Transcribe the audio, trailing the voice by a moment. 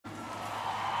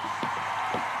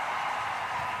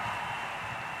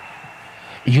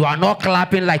You are not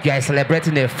clapping like you are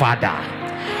celebrating a father.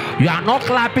 You are not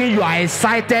clapping, you are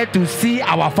excited to see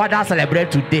our father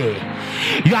celebrate today.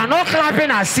 You are not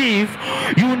clapping as if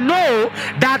you know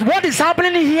that what is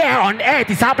happening here on earth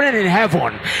is happening in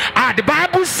heaven. The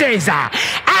Bible says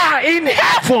in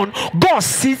heaven, God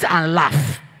sits and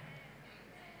laughs.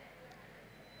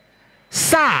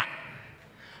 Sir,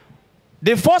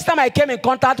 the first time I came in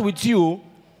contact with you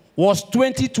was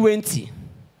 2020.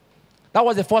 That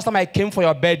was the first time I came for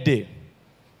your birthday.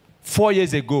 4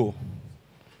 years ago.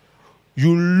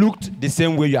 You looked the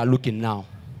same way you are looking now.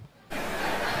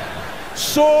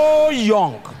 So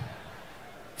young.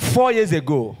 4 years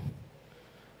ago.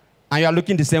 And you are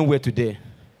looking the same way today.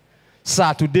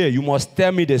 Sir, today you must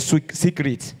tell me the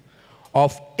secret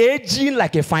of aging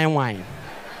like a fine wine.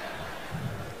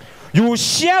 You will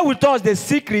share with us the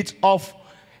secret of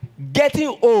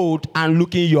getting old and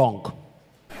looking young.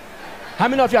 How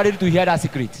many of you are ready to hear that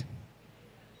secret?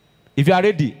 If you are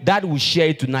ready, Dad will share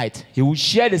it tonight. He will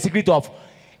share the secret of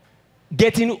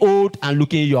getting old and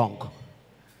looking young.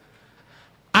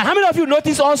 And how many of you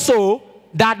notice also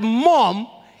that Mom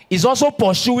is also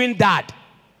pursuing Dad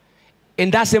in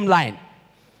that same line?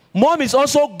 Mom is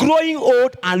also growing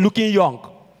old and looking young.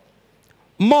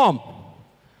 Mom,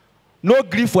 no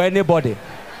grief for anybody.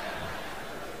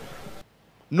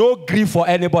 No grief for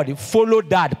anybody. Follow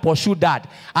Dad, pursue Dad.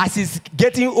 As he's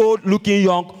getting old, looking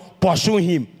young, pursue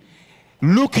him.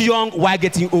 Look young while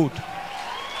getting old.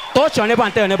 Touch your neighbor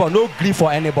and tell your neighbor, no grief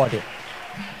for anybody.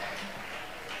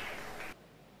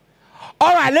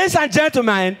 All right, ladies and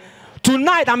gentlemen,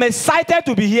 tonight I'm excited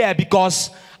to be here because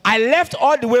I left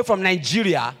all the way from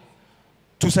Nigeria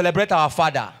to celebrate our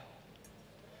father.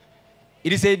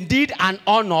 It is indeed an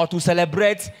honor to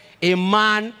celebrate a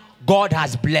man God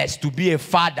has blessed to be a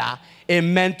father, a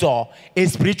mentor, a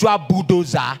spiritual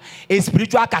bulldozer, a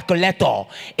spiritual calculator,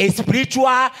 a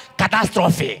spiritual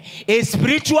catastrophe, a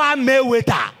spiritual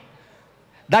Mayweather.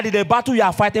 That is the battle you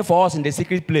are fighting for us in the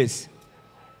secret place.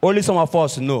 Only some of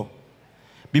us know.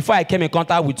 Before I came in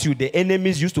contact with you, the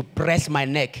enemies used to press my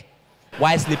neck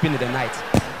while sleeping in the night.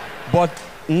 But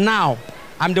now,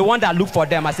 I'm the one that look for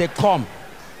them. I say, come.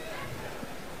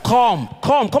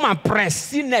 Come and press.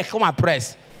 See neck, come and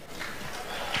press.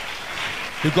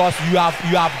 Because you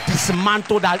have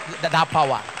dismantled that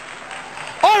power.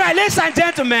 All right, ladies and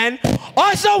gentlemen,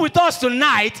 also with us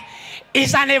tonight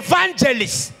is an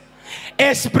evangelist,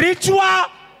 a spiritual,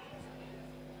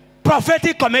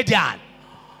 prophetic comedian,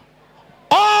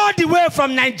 all the way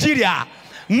from Nigeria.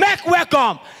 Make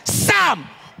welcome Sam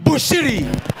Bushiri.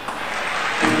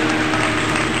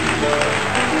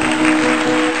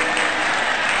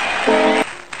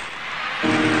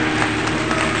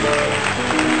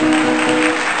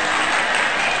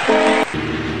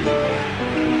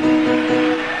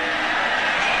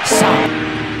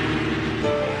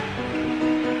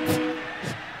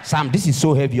 Sam, this is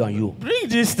so heavy on you. Bring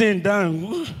this thing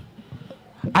down.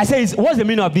 I say, what's the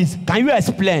meaning of this? Can you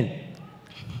explain?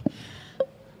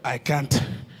 I can't.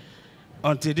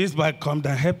 Until this bag comes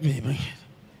down, help me.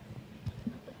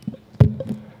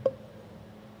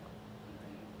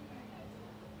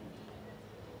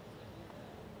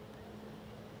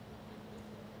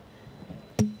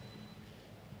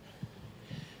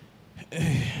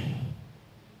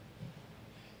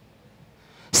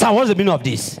 Sam, what's the meaning of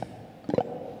this?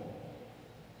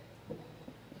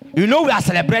 You know we are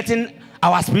celebrating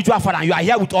our spiritual father and you are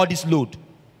here with all this load.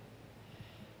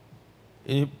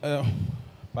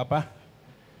 Papa.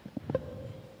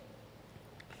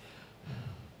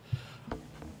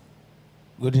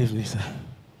 Good evening, sir.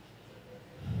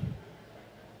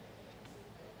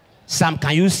 Sam,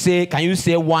 can you say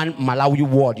one Malawi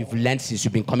word you've learned since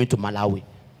you've been coming to Malawi?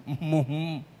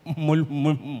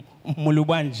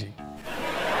 Mulubanji.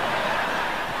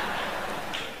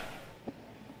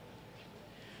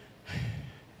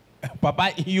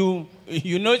 Papa, you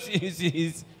know since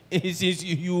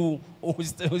you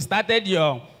started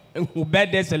your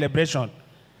birthday celebration,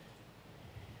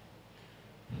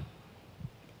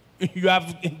 you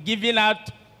have given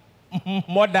out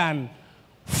more than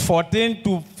 14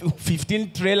 to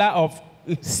 15 trailer of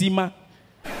Sima.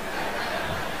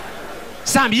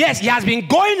 Sam, yes, he has been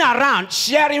going around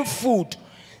sharing food.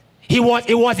 He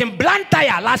was in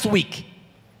Blantyre last week.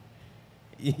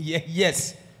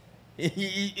 Yes.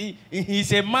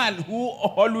 He's a man who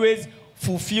always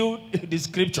fulfilled the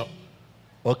scripture.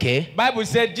 Okay. Bible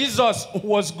said Jesus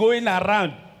was going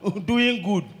around doing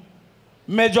good.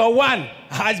 Major one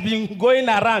has been going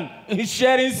around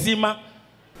sharing Sima.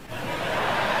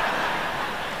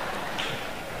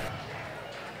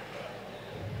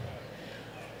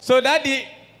 So Daddy,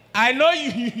 I know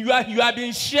you have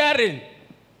been sharing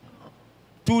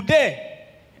today,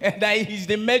 that is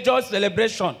the major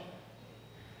celebration.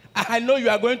 I know you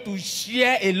are going to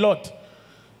share a lot.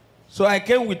 So I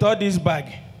came with all this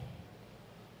bag.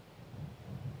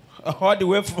 All the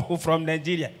way from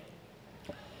Nigeria.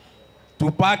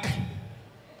 To pack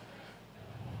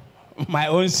my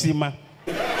own sima.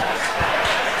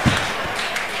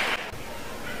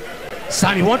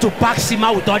 Sam, you want to pack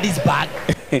sima with all this bag?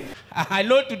 I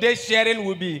know today's sharing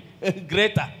will be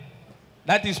greater.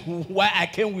 That is why I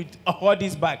came with all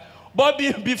this bag. But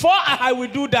before I will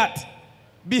do that,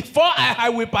 before I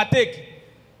will partake,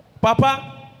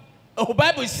 Papa, the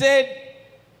Bible said,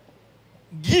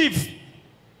 give,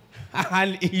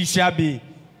 and it shall be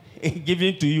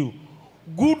given to you.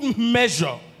 Good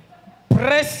measure,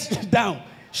 pressed down,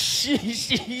 shaking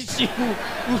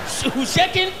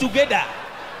together,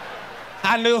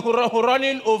 and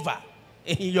running over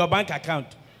in your bank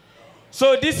account.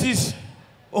 So this is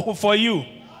for you.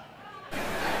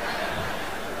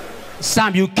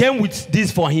 Sam, you came with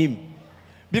this for him.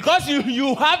 Because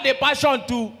you have the passion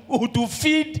to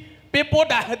feed people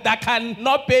that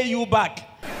cannot pay you back.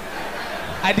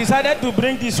 I decided to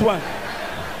bring this one.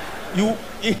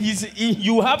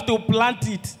 You have to plant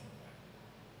it.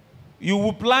 You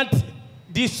will plant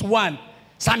this one.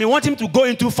 Sam, you want him to go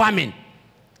into farming?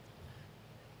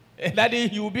 Daddy,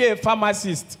 you will be a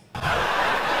pharmacist.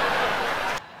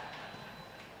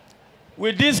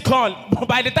 With this corn,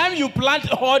 by the time you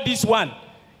plant all this one,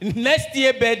 next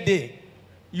year birthday,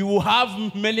 you will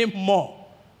have many more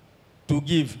to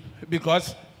give,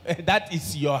 because that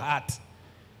is your heart.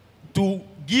 To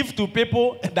give to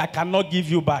people that cannot give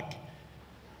you back.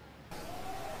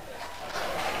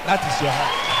 That is your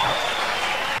heart.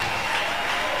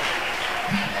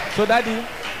 So Daddy,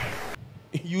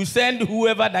 you send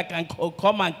whoever that can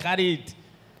come and carry it,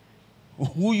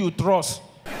 who you trust.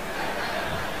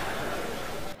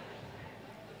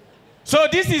 So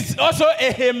this is also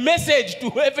a message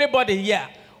to everybody here.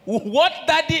 What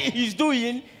Daddy is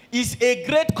doing is a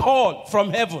great call from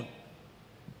heaven.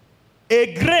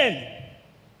 A grain,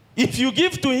 if you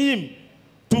give to him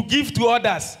to give to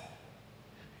others,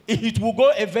 it will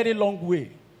go a very long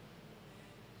way.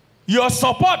 Your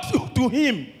support to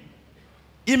him,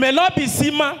 it may not be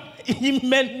sima, it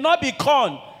may not be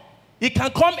corn. It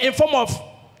can come in form of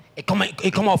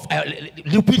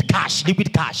liquid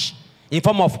cash, in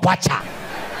form of kwacha.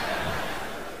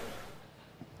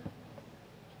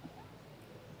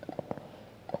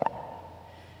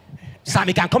 Sam,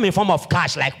 it can come in form of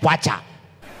cash like kwacha.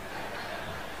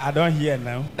 I don't hear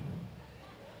now.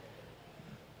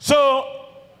 So,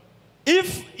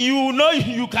 if you know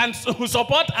you can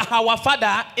support our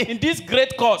father in this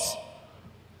great cause,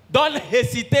 don't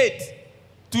hesitate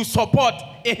to support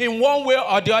in one way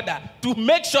or the other to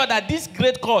make sure that this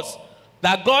great cause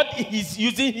that God is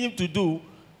using him to do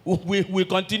will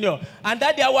continue. And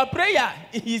that our prayer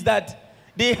is that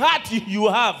the heart you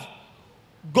have,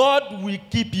 God will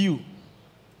keep you.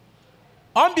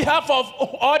 On behalf of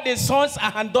all the sons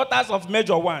and daughters of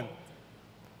Major One,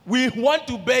 we want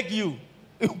to beg you,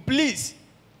 please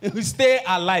stay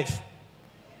alive.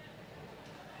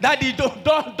 Daddy, don't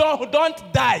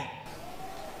die.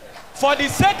 For the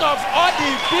sake of all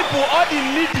the people, all the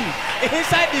needy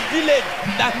inside the village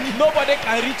that nobody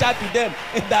can reach out to them,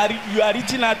 that you are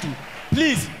reaching out to,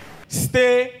 please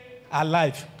stay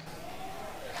alive.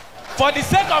 For the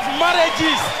sake of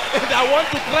marriages that want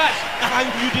to crash and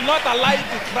you did not allow it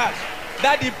to crash,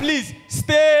 Daddy, please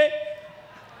stay.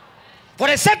 For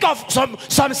the sake of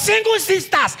some single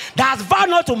sisters that has vowed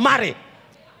not to marry,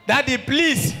 Daddy,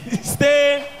 please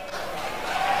stay.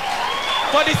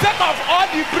 For the sake of all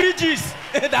the bridges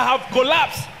that have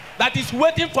collapsed, that is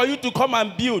waiting for you to come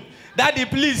and build, Daddy,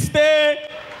 please stay.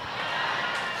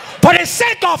 For the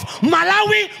sake of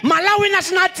Malawi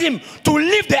national team to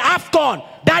leave the AFCON,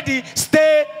 Daddy,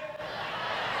 stay.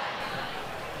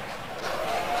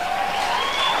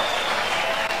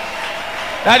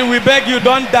 Daddy, we beg you,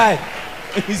 don't die.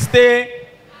 Stay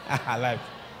alive.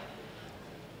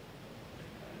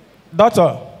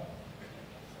 Daughter,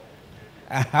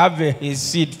 I have a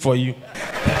seed for you.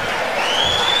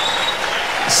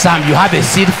 Sam, you have a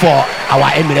seed for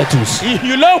our emeritus.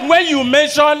 You know, when you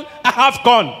mention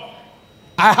AFCON,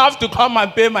 I have to come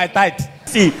and pay my tithe.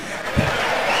 See.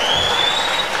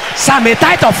 Sam, a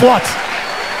tithe of what?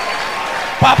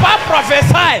 Papa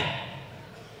prophesied.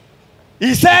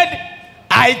 He said,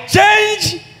 I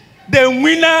change the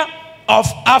winner of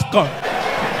AFCON.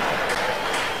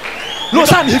 No,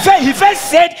 Sam, he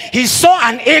first said he saw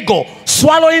an eagle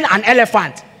swallowing an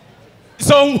elephant.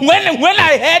 So when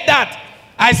I heard that,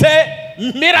 I said,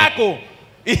 miracle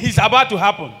is about to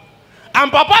happen.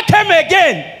 And Papa came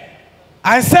again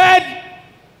and said,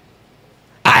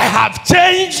 I have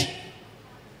changed.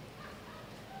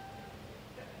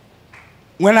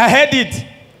 When I heard it,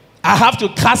 I have to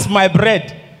cast my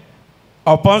bread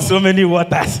upon so many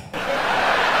waters.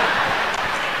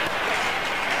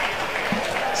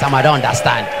 Some I don't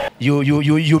understand.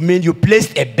 You mean you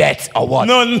placed a bet or what?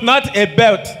 No, not a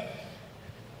belt.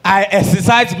 I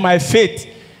exercised my faith.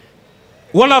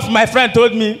 One of my friends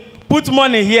told me, put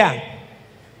money here.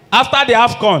 After the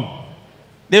AFCON,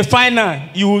 the final,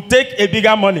 you will take a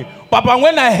bigger money. Papa,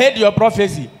 when I heard your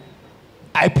prophecy,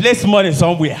 I placed money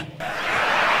somewhere.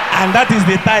 And that is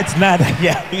the tithe now.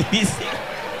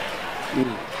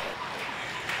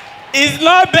 It's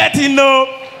not betting, no.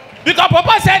 Because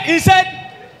Papa said, he said,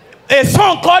 a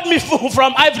son called me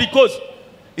from Ivory Coast.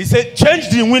 He said, change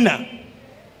the winner.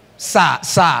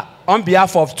 Sir, on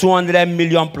behalf of 200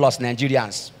 million plus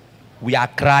Nigerians, we are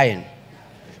crying.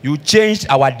 You changed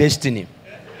our destiny.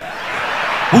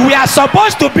 We are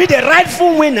supposed to be the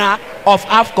rightful winner of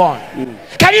AFCON.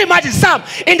 Can you imagine, Sam?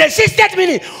 In the 60th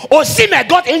minute, Osimhen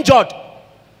got injured.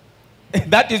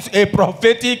 That is a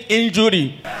prophetic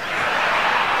injury.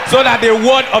 So that the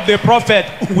word of the prophet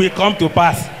will come to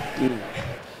pass.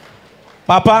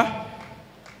 Papa,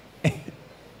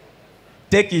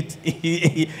 take it.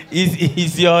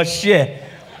 It's your share.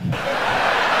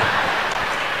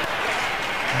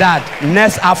 Dad,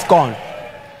 next AFCON,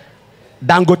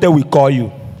 Dangote will call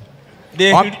you.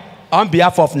 On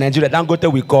behalf of Nigeria,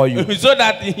 Dangote will call you. So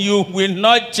that you will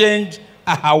not change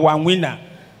our winner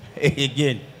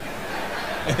again.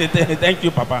 Thank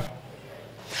you, Papa.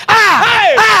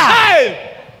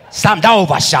 Hey! Sam, don't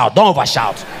overshout. Don't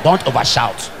overshout. Don't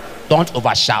overshout. Don't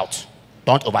overshout.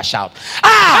 Don't overshout.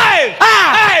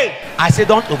 I say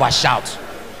don't overshout.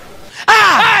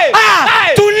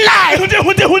 Tonight,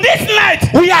 this night,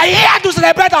 we are here to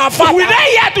celebrate our father. We are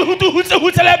here to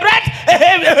celebrate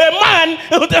a man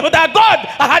that God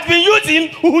has been using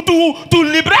to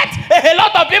liberate a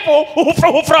lot of people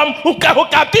from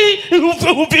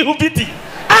captivity.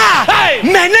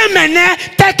 Mene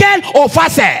tekel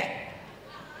ofase.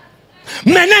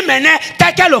 Mene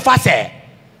tekel ofase.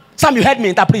 Sam, you heard me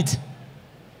interpret.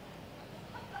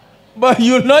 But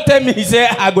you not tell me, he say,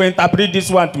 I go interpret this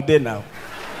one today now.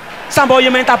 Somebody,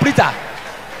 you interpreter.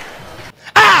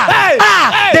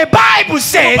 The Bible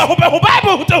says,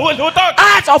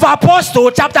 Acts of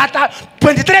Apostles, chapter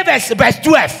 23, verse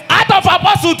 12. Acts of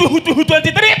Apostles 23,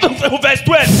 verse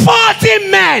 12. 40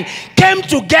 men came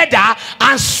together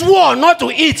and swore not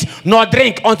to eat nor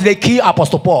drink until they killed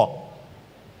Apostle Paul.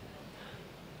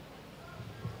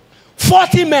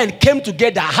 40 men came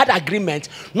together, had agreement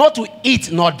not to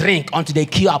eat nor drink until they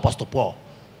killed Apostle Paul.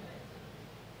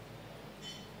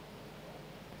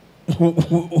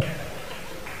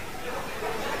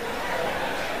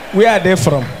 Where are they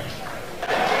from?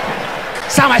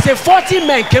 Sam, I say 40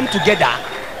 men came together,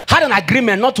 had an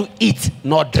agreement not to eat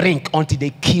nor drink until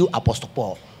they killed Apostle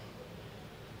Paul.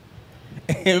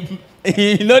 You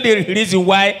know the reason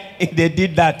why they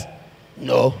did that?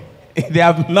 No. They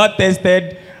have not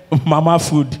tasted mama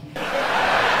food.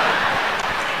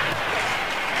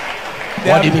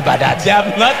 What do you mean by that? They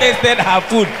have not tasted her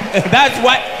food. That's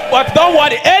why. But don't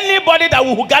worry. Anybody that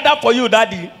will gather for you,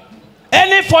 Daddy,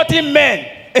 any 40 men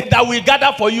that will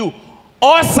gather for you,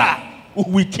 also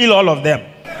we kill all of them.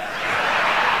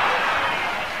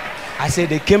 I say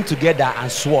they came together and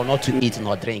swore not to eat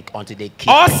nor drink until they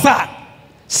killed. Also,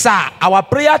 sir, our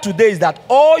prayer today is that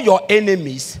all your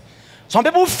enemies. Some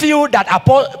people feel that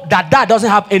Dad doesn't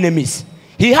have enemies.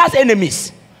 He has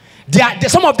enemies.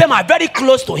 Some of them are very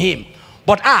close to him.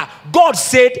 But God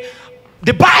said,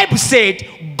 the Bible said,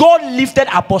 God lifted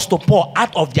Apostle Paul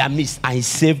out of their midst and he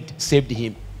saved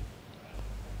him.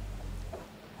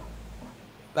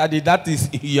 Daddy, that is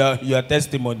your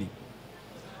testimony.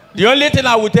 The only thing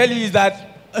I will tell you is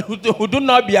that do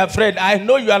not be afraid. I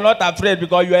know you are not afraid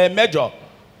because you are a major.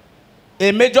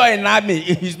 A major in army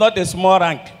is not a small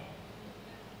rank.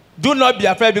 Do not be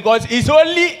afraid because it's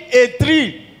only a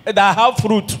tree that have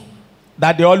fruit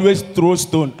that they always throw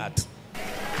stone at.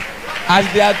 As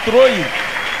they are throwing,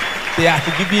 they are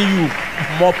giving you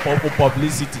more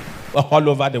publicity all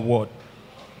over the world.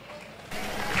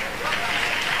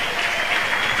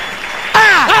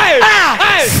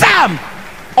 Sam,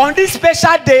 on this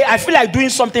special day, I feel like doing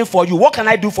something for you. What can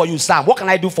I do for you, Sam? What can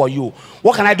I do for you?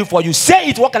 What can I do for you? Say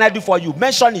it. What can I do for you?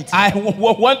 Mention it. I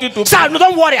want you to. Sam, no,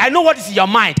 don't worry. I know what is in your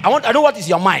mind. I know what is in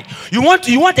your mind. You want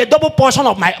a double portion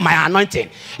of my anointing.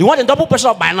 You want a double portion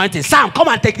of my anointing. Sam, come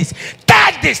and take this.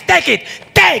 Take this. Take it.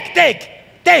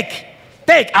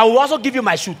 Take. I will also give you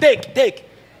my shoe. Take.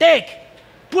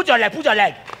 Put your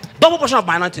leg. Double portion of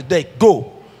my anointing. Take.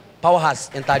 Go. Power has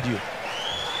entered you.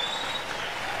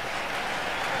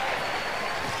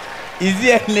 Is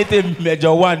there anything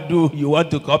Major One do you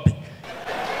want to copy?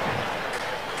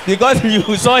 Because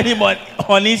you saw him on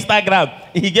Instagram.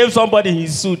 He gave somebody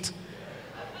his suit.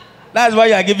 That's why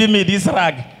you are giving me this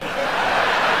rag.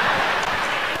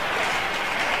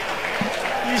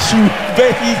 You should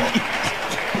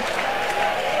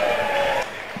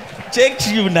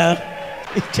check you now.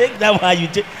 Check that one. You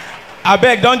check. I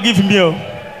beg, don't give me.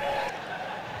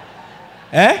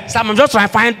 Eh? Sam, I'm just trying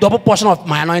to find double portion of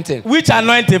my anointing. Which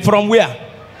anointing? From where?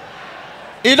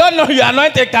 You don't know your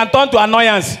anointing can turn to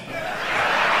annoyance.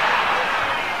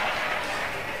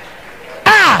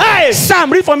 Hey!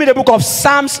 Sam, read for me the book of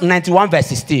Psalms 91 verse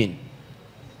 16.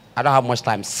 I don't have much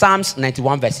time. Psalms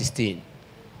 91 verse 16.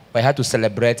 We had to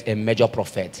celebrate a major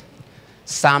prophet.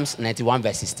 Psalms 91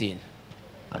 verse 16.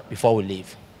 Before we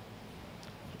leave.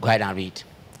 Go ahead and read.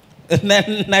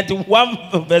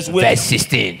 91 verse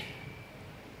 16.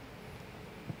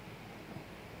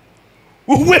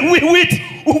 With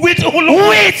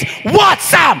what,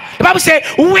 Sam? The Bible says,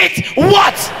 with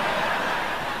what?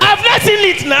 I've not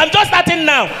seen it now. I'm just starting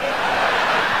now.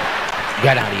 Go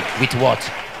ahead and read. With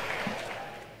what?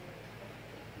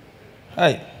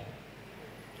 Hey.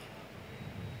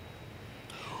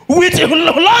 With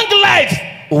long life.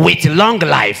 With long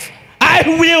life. I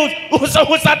will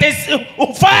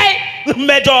satisfy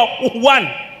Major One.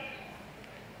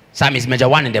 Sam is Major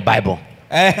One in the Bible.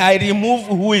 I remove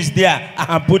who is there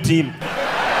and put him.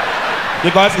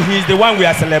 Because he is the one we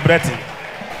are celebrating.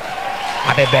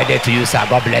 Happy birthday to you, sir.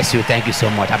 God bless you. Thank you so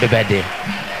much. Happy birthday.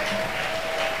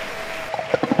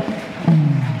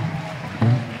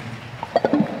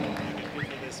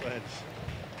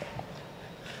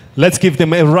 Let's give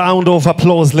them a round of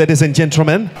applause, ladies and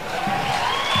gentlemen.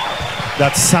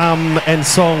 That's Sam and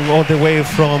Song all the way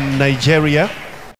from Nigeria.